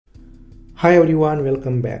Hi everyone,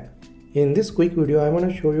 welcome back. In this quick video, I want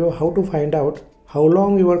to show you how to find out how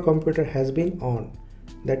long your computer has been on.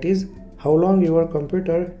 That is, how long your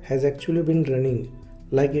computer has actually been running,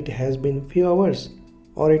 like it has been few hours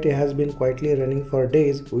or it has been quietly running for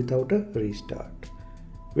days without a restart.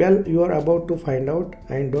 Well, you are about to find out,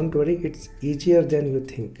 and don't worry, it's easier than you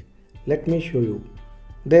think. Let me show you.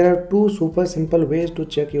 There are two super simple ways to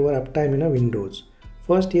check your uptime in a Windows.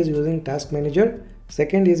 First is using Task Manager.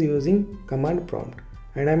 Second is using command prompt,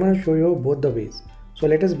 and I'm going to show you both the ways. So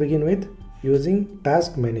let us begin with using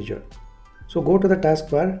Task Manager. So go to the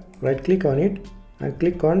taskbar, right click on it and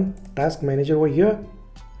click on Task Manager over here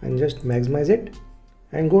and just maximize it,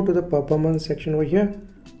 and go to the performance section over here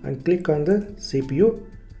and click on the CPU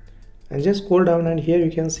and just scroll down, and here you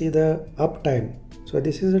can see the uptime. So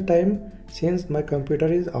this is the time since my computer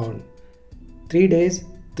is on: 3 days,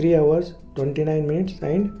 3 hours, 29 minutes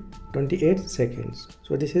and 28 seconds.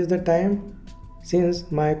 So this is the time since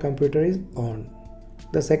my computer is on.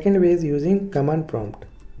 The second way is using command prompt.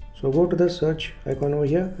 So go to the search icon over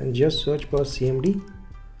here and just search for CMD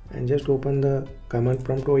and just open the command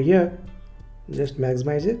prompt over here. Just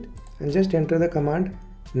maximize it and just enter the command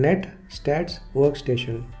net stats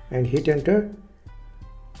workstation and hit enter.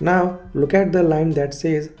 Now look at the line that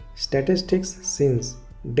says statistics since,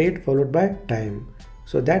 date followed by time.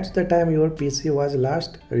 So that's the time your PC was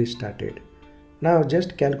last restarted. Now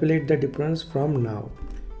just calculate the difference from now.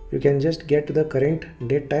 You can just get the current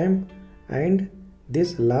date time and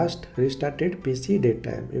this last restarted PC date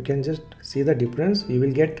time. You can just see the difference. You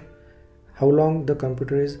will get how long the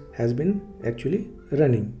computer has been actually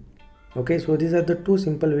running. Okay, so these are the two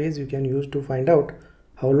simple ways you can use to find out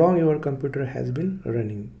how long your computer has been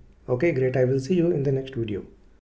running. Okay, great. I will see you in the next video.